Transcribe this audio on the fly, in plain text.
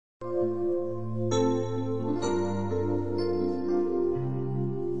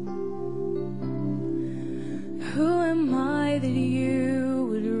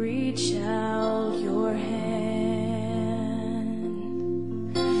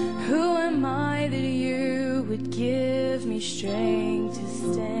am I that you would give me strength to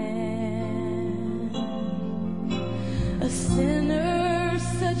stand? A sinner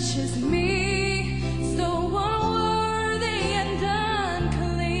such as me, so unworthy and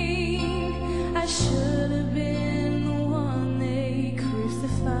unclean, I should have been the one they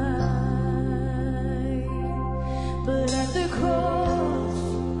crucified. But at the cross,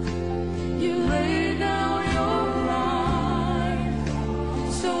 you laid down your life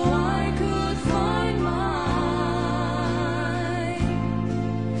so I could find mine.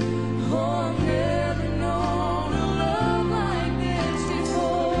 Oh, I've never known a love like this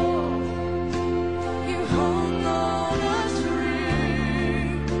before. You hung on a tree,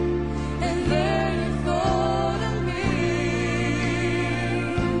 and there you thought of me.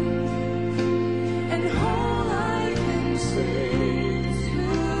 And all I can say is,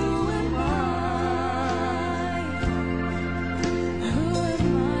 who am I? Who am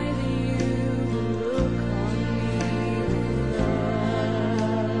I that you would look on me with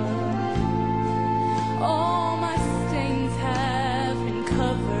love? All my stains have been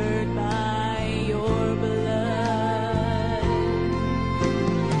covered by your blood.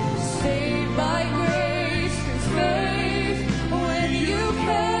 Saved by grace through faith, when you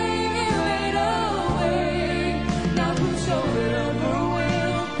came, you made a way. Now whosoever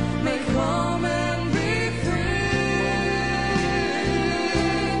will may come and be free.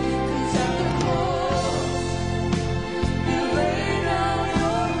 'Cause at the cross, you laid down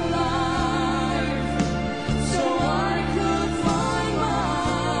your life so I could find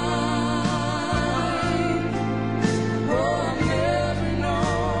mine. Oh, I've never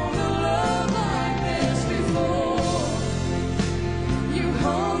known a love like this before. You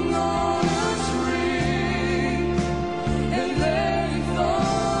hung on a tree, and there you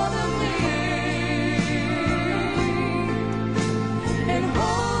thought of me. And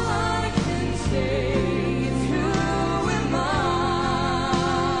all I can say is, who am I?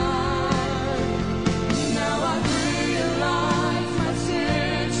 Now I realize my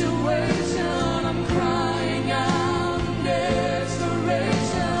situation. I'm crying out in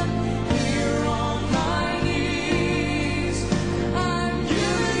desperation. Here on my knees, I'm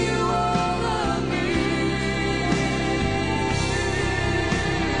giving you all of me.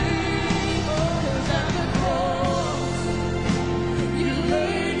 'Cause at the cross, you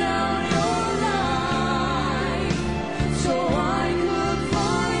laid down your life so I could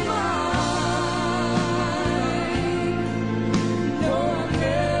find mine. No, I've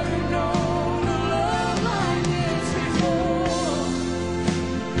never known a love like this before.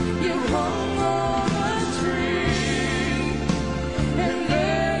 You hung on a tree, and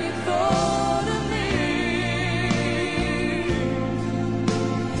there you thought of me.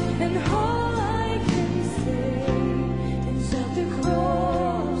 And all I can say is, at the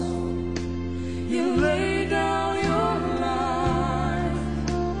cross, you laid down your life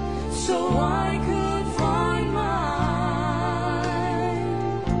so I could find mine.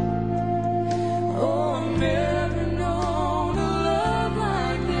 Oh, I've never known a love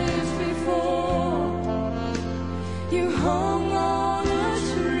like this before. You hung on a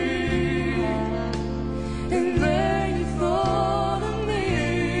tree, and there you thought of me.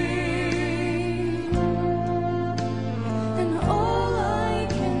 And all I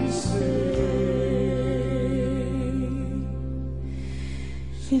can say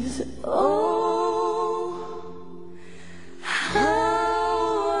is, oh, how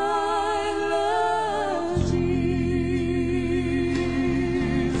I love Jesus.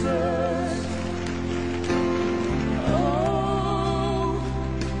 Oh,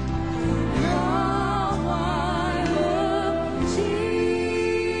 how I love Jesus.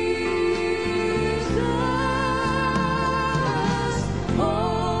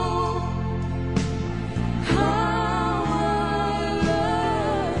 Oh, how I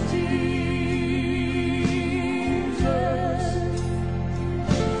love Jesus.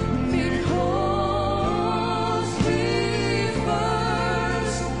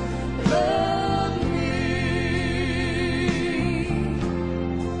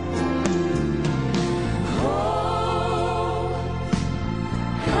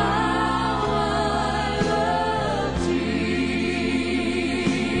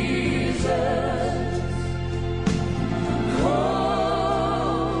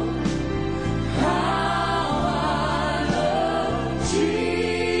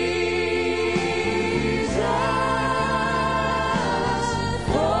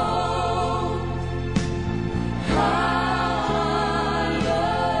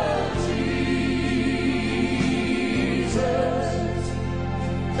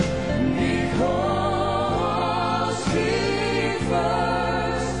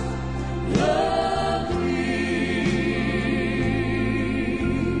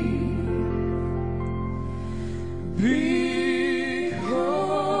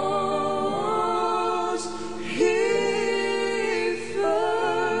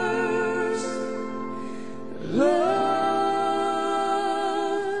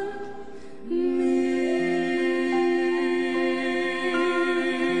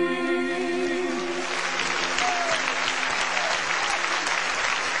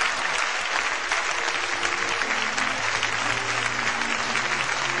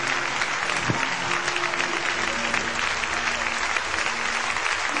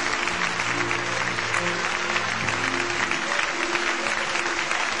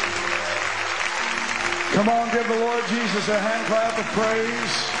 Come on, give the Lord Jesus a hand clap of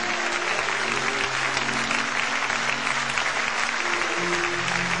praise.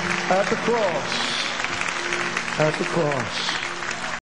 At the cross. At the cross.